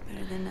guess it's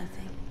better than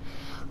nothing.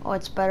 Oh,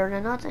 it's better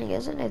than nothing,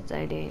 isn't it,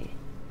 Daddy?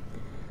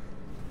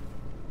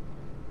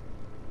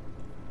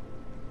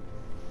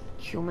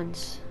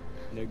 Humans.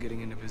 They're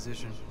getting into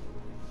position.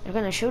 They're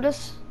gonna shoot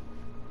us?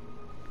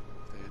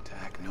 If they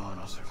attack, no one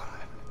will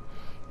survive.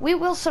 We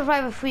will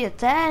survive if we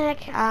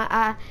attack.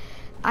 I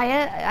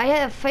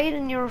have faith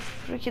in your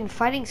freaking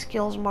fighting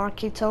skills,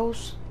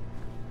 Marquitos.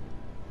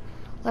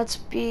 Let's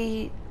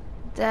be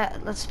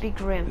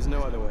grim. There's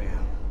no other way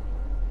out.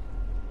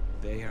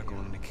 They are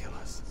going to kill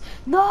us.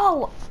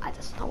 No! I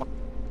just know.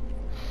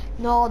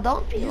 No,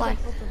 don't be like.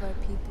 You're the hope of our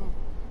people.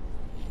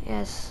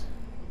 Yes.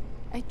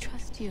 I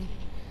trust you.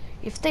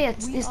 If they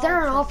is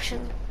there an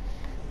option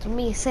to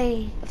me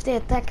say if they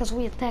attack us,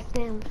 we attack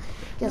them?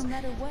 Yes. No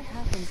matter what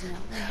happens now,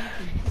 we're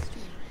making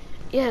history.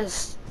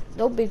 Yes.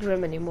 Don't be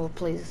grim anymore,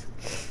 please.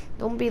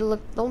 Don't be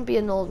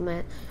an old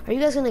man. Are you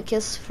guys gonna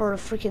kiss for a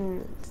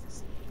freaking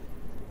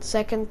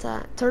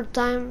third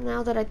time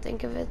now that I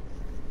think of it?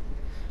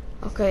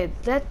 Okay,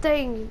 that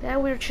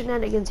weird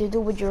shenanigans you do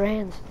with your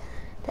hands,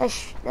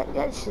 that's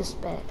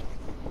just bad.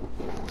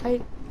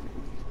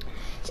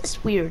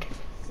 Just weird.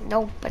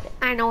 No, but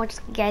I know what you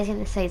guys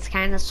gonna say. It's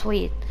kind of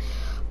sweet.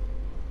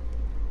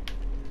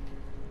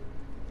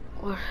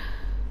 Or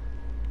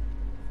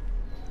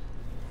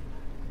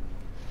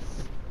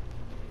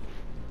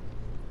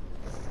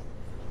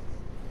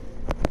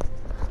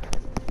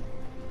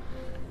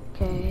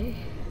okay.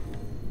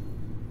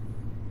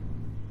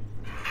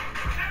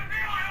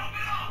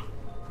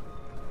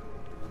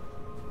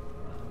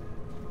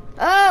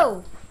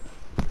 Oh!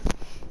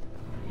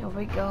 Here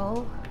we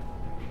go.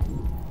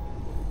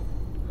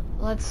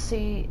 Let's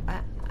see.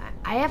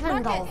 I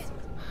haven't all.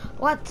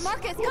 What?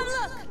 Marcus, come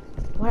look!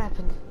 What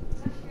happened?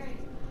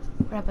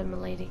 What happened,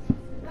 milady?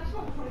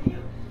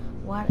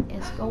 What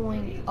is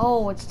going?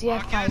 Oh, it's the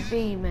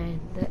FIB,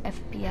 man. The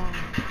FBI.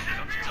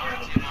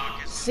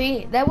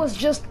 See, that was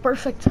just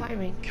perfect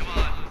timing. Come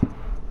on.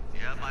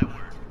 You have my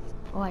word.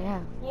 Oh,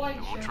 yeah. I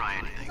won't try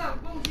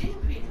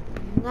anything.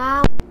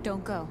 Now.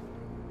 Don't go.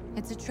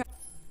 It's a trap.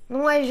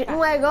 Não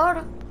é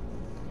agora.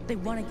 They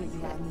want to get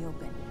you out in the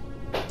open.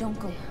 Don't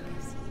go,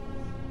 Marcus.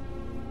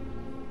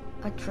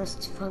 I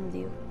trust fund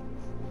you.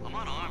 I'm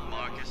unarmed,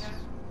 Marcus.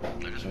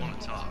 I just want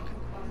to talk.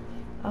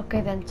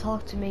 Okay, then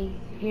talk to me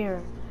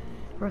here.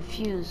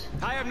 Refuse.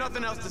 I have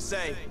nothing else to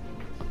say.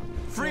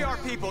 Free our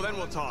people, then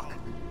we'll talk.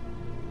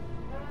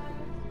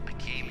 I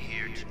came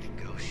here to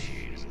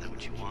negotiate. Isn't that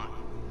what you want?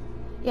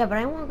 Yeah, but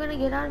I'm not gonna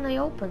get out in the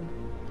open.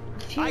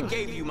 Refuse. I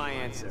gave you my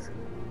answer.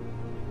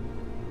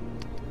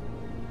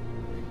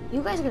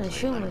 You guys gonna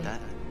shoot me?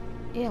 That?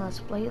 Yeah, let's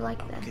play it like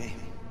that. Okay.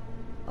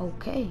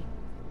 Okay.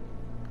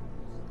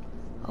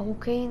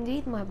 Okay,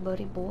 indeed, my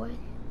buddy boy.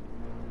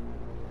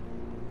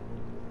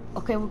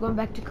 Okay, we're going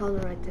back to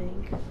Connor, I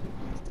think.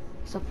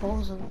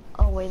 Supposing.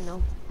 Oh wait,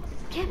 no.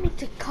 Get me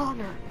to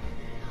Connor.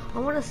 I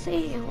want to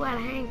see what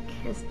Hank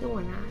is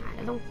doing.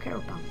 I don't care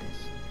about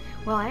this.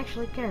 Well, I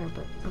actually care,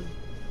 but not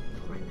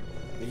right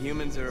now. The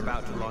humans are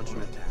about to launch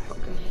an attack.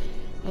 Okay.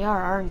 They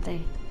are, aren't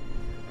they?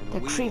 And the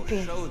we creepy.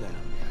 Will show them.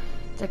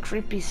 The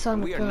creepy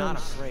son. We are not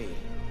afraid.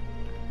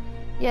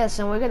 Yes,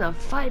 and we're gonna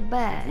fight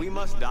back. If we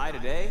must die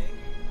today.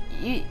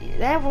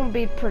 That wouldn't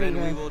be pretty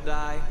good. Then we will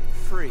die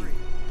free.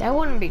 That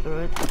wouldn't be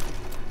good.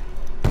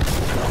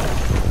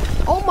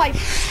 Oh my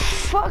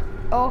fuck.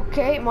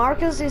 Okay,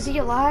 Marcus, is he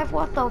alive?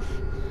 What the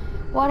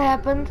what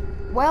happened?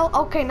 Well,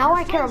 okay, now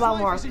I care about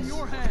Marcus.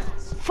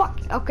 Fuck.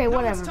 Okay,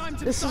 whatever.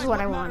 This is what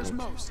I wanted.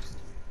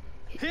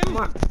 Him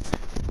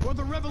or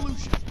the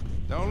revolution?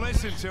 Don't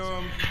listen to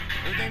him.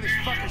 Everything this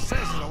fucker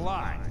says is a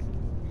lie.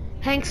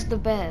 Hank's the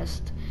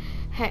best.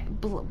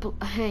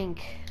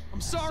 Hank.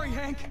 I'm sorry,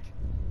 Hank.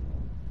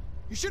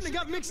 You shouldn't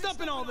have got mixed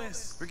up in all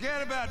this.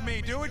 Forget about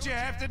me. Do what you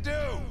have to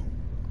do.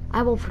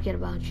 I won't forget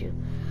about you.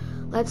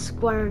 Let's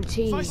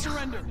guarantee. If I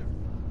surrender,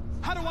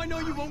 how do I know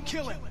you won't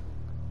kill him?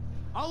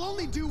 I'll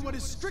only do what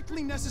is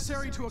strictly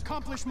necessary to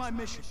accomplish my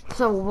mission.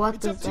 So what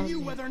it's does up to that you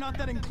mean? whether or not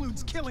that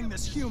includes killing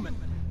this human.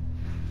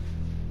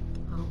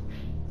 Oh.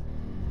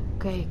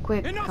 Okay,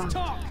 quick. Enough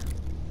talk.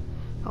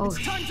 Oh,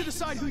 it's time to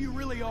decide who you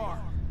really are.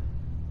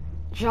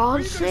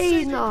 John Cena. Are you going to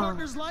save your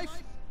partner's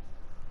life,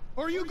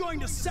 or are you going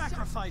to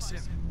sacrifice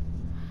him?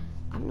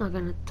 I'm not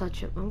gonna touch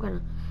him.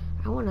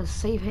 I want to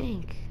save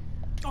Hank.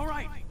 All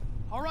right.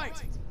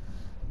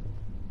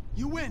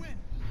 You win.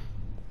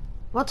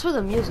 What's with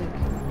the music?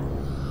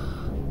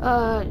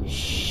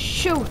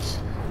 Shoot.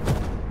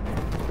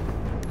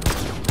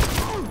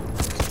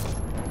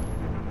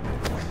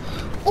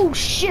 Oh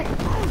shit!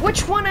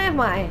 Which one am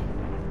I?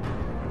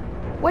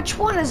 Which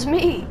one is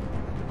me?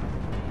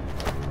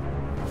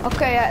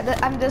 Okay,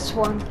 I'm this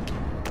one.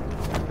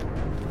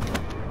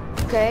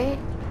 Okay.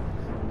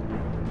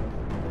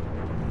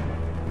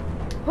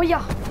 Oh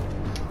yeah.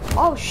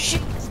 Oh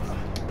shit.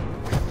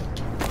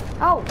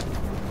 Oh.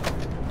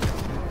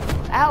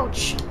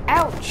 Ouch.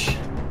 Ouch.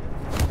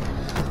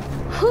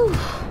 Whew.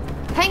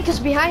 Hank is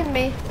behind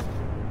me.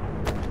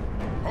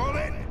 Hold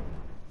it.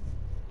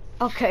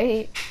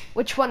 Okay.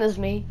 Which one is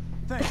me?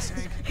 Thanks,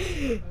 Hank.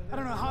 I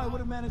don't know how I would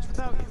have managed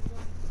without you.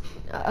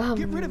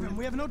 Get rid of him.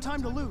 We have no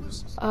time to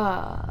lose.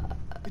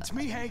 It's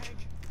me, Hank.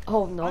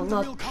 Oh no,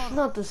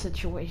 not the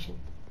situation.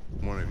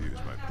 One of you is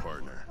my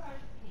partner.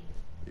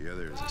 The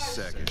other is a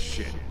sack of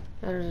shit.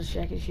 That is a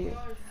sack of shit.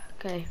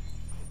 Okay.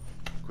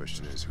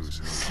 Question is, who's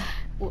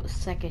who? What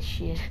sack of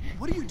shit?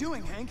 What are you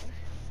doing, Hank?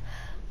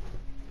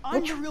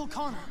 I'm the real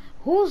Connor.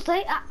 Who's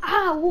they?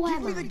 Who Give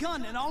am me I? the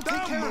gun and I'll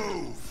take care of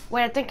it.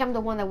 Wait, I think I'm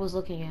the one that was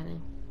looking at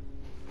him.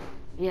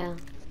 Yeah.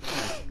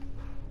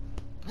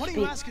 Why don't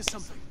you ask us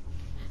something?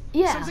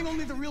 Yeah. Something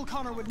only the real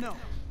Connor would know.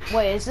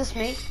 Wait, is this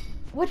me?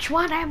 Which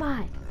one am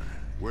I?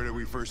 Where did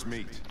we first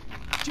meet?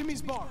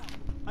 Jimmy's bar.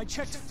 I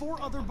checked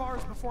 4 other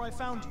bars before I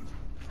found you.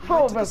 We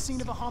Oh, went to the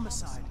scene of a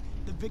homicide.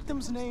 The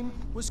victim's name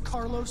was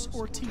Carlos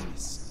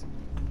Ortiz.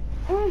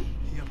 He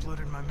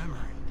uploaded my memory.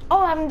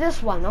 Oh, I'm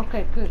this one.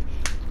 Okay, good.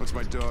 What's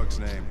my dog's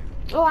name?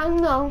 Oh, I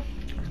know.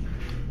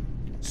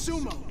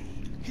 Sumo.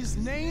 His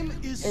name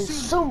is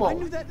Sumo. I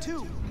knew that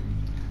too.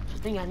 I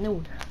think I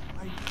knew.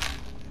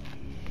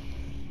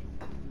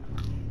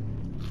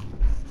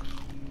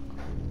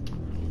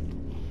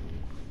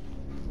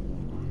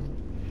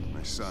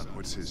 My son,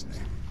 what's his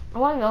name?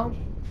 Oh, I know.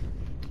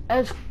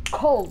 It's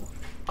Cole.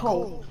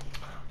 Cole.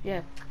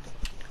 Yeah.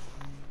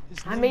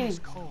 I made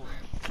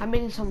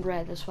some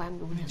bread. That's why I'm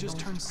doing it. He just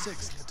turned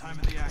 6 at the time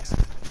of the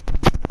accident.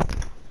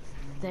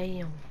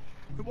 Damn.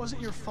 It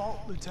wasn't your fault,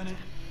 Lieutenant.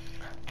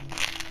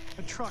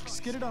 A truck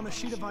skidded on a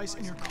sheet of ice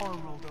and your car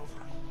rolled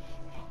over.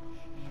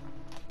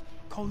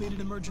 Cole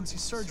needed emergency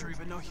surgery,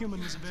 but no human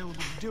was available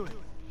to do it.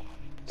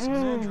 So an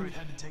android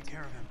had to take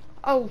care of him.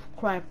 Oh,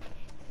 crap.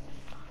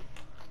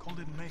 Cole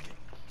didn't make it.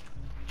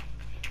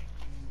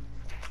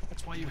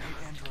 That's why you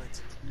hate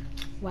androids.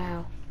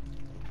 Wow.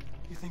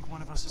 You think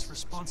one of us is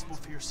responsible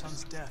for your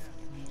son's death.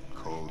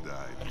 Cole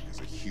died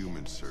because a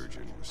human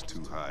surgeon was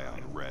too high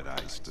on red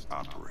ice to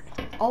operate.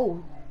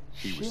 Oh,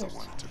 He was the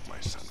one who took my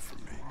son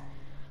from me.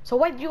 So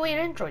why do you hate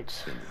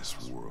androids? In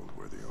this world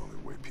where the only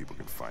way people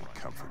can find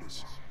comfort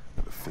is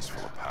with a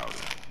fistful of powder.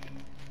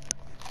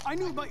 I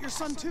knew about your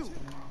son too.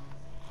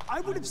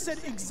 I would have said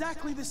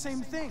exactly the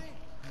same thing.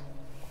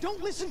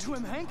 Don't listen to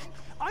him, Hank.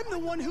 I'm the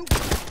one who...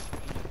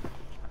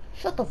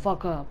 Shut the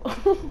fuck up.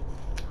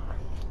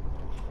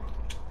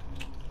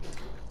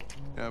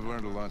 Yeah, I've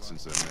learned a lot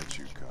since I met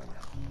you, Connor.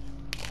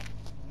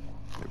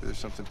 Maybe there's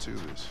something to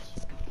this.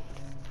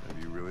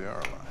 Maybe you really are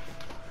alive.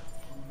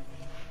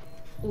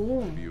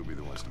 Ooh. Maybe you'll be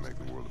the ones to make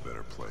the world a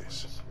better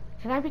place.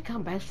 Can I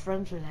become best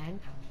friends with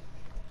Hank?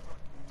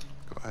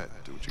 Go ahead,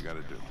 do what you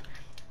gotta do.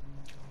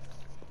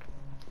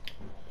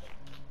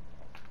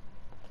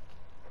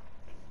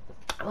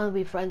 I want to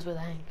be friends with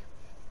Hank.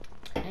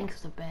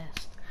 Hank's the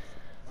best.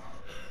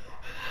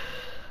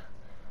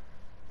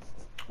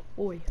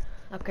 Oi.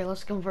 Okay,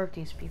 let's convert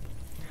these people.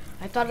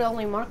 I thought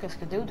only Marcus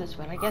could do this,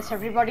 but I guess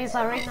everybody's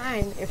already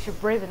 9 if you're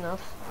brave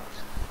enough.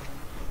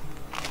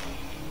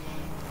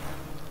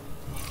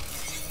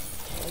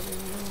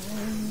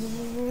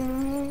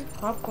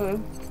 Okay.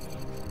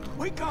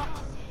 Wake up!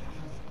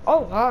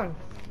 Oh God.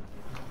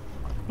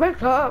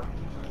 Wake up.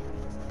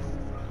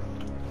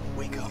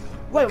 Wake up.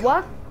 Wait,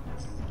 what?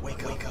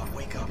 Wake up, wake up,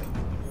 wake up.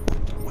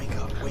 Wake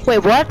up, wake Wait,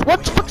 what?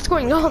 What the fuck's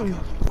going on?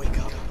 Wake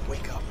up,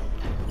 wake up,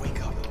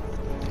 wake up.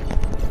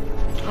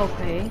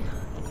 Okay.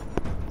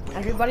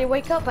 Everybody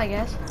wake up, I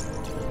guess.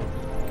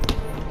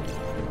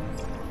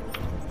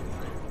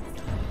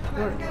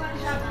 Good.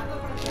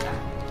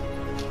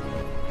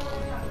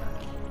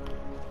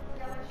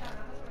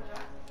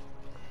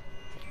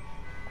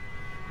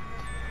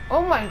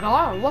 Oh my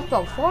God, what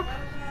the fuck?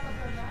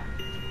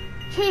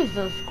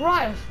 Jesus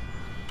Christ.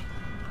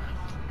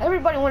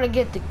 Everybody wanna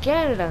get to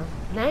Canada.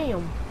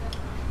 Damn.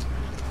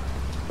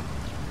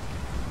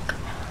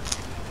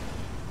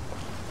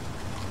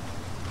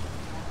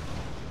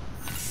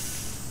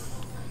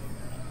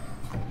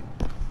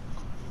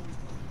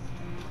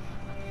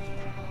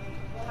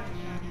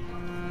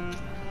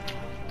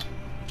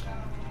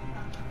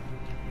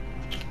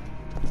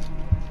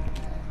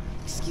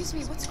 Excuse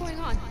me, what's going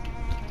on?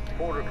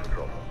 Border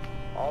control.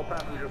 All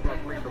passengers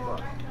must leave the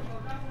bus.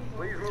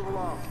 Please move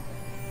along.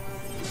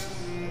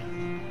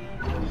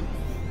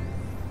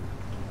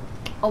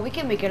 Oh, we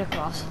can make it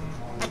across.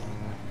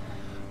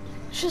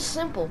 It's just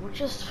simple. We're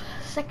just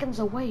seconds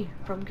away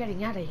from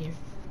getting out of here.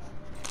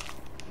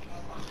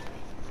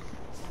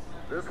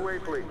 This way,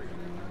 please.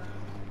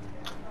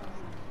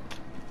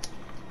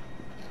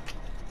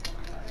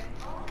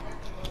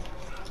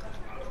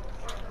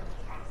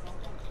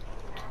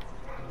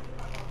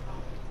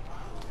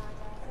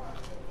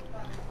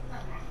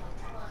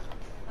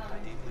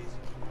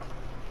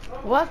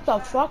 What the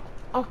fuck?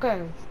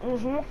 Okay.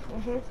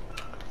 Doing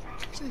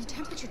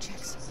temperature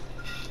checks.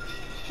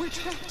 We're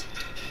trapped.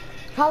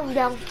 Calm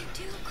down.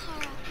 Do,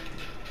 Kara.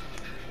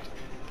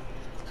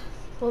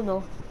 Oh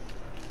no.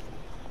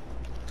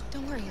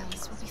 Don't worry,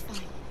 Alice. We'll be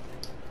fine.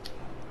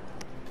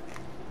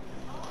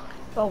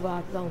 Oh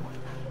god, no.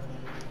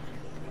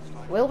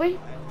 Will we?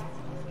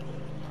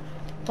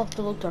 Talk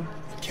to Luther.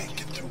 We can't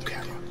get through,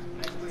 Kara.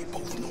 We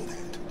both know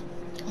that.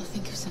 I'll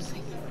think of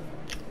something.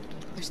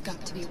 There's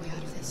got to be a way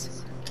out of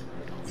this.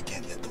 We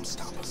can't let them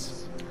stop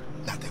us.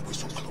 Not that we're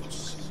so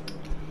close.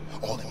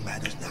 All that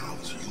matters now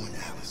is you and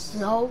Alice.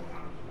 No.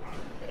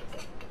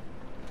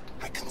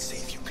 I can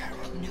save you, Kara.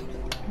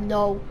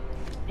 No.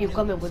 You're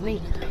coming with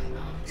me.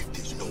 If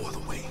there's no other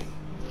way.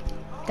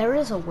 There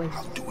is a way.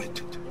 I'll do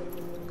it.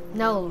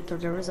 No, Luther,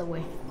 there is a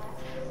way.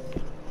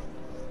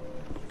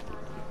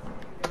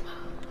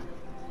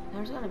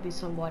 There's gotta be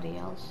somebody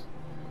else.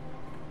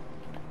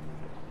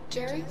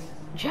 Jerry?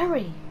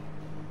 Jerry!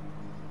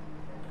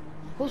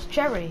 Who's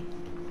Jerry?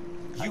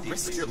 You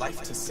risked your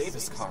life to save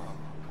us, Carl.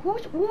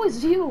 Who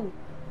is you?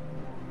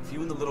 If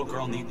you and the little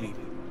girl need me,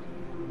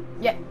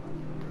 Yeah.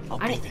 I'll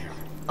be there.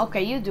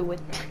 Okay, you do it.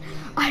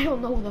 I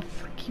don't know who the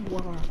frick you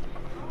are.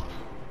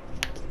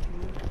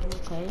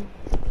 Okay.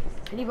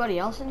 Anybody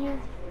else in here?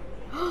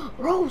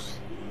 Rose!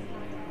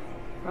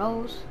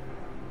 Rose.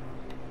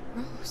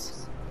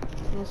 Rose.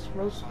 Yes,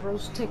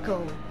 Rose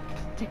Tickle.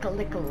 Tickle.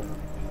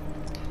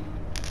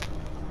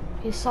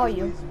 He saw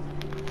you.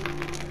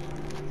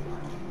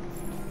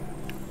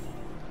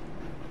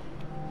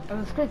 It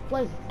was a great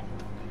place.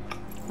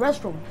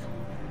 Restrooms.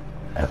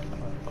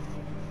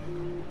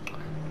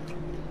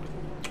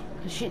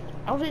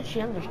 How did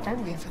she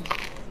understand me?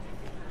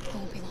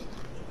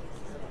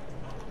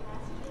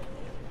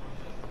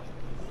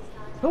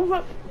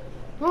 Won't be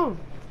long.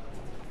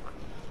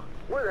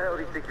 Where the hell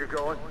do you think you're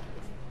going?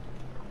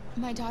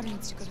 My daughter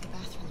needs to go to the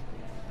bathroom.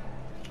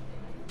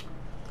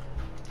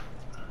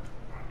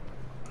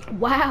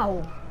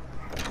 Wow.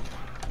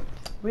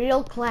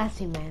 Real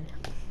classy, man.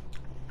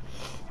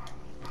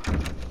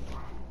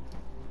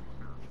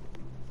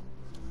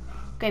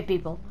 Okay,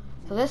 people.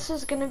 So this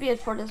is gonna be it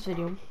for this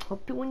video.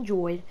 Hope you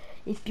enjoyed.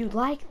 If you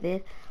liked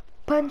it,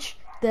 punch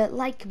the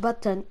like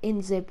button in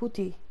the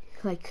booty.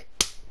 Like.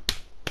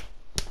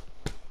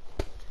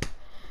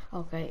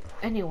 Okay,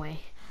 anyway.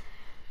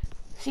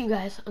 See you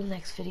guys on the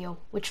next video,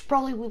 which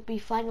probably will be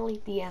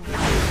finally the end.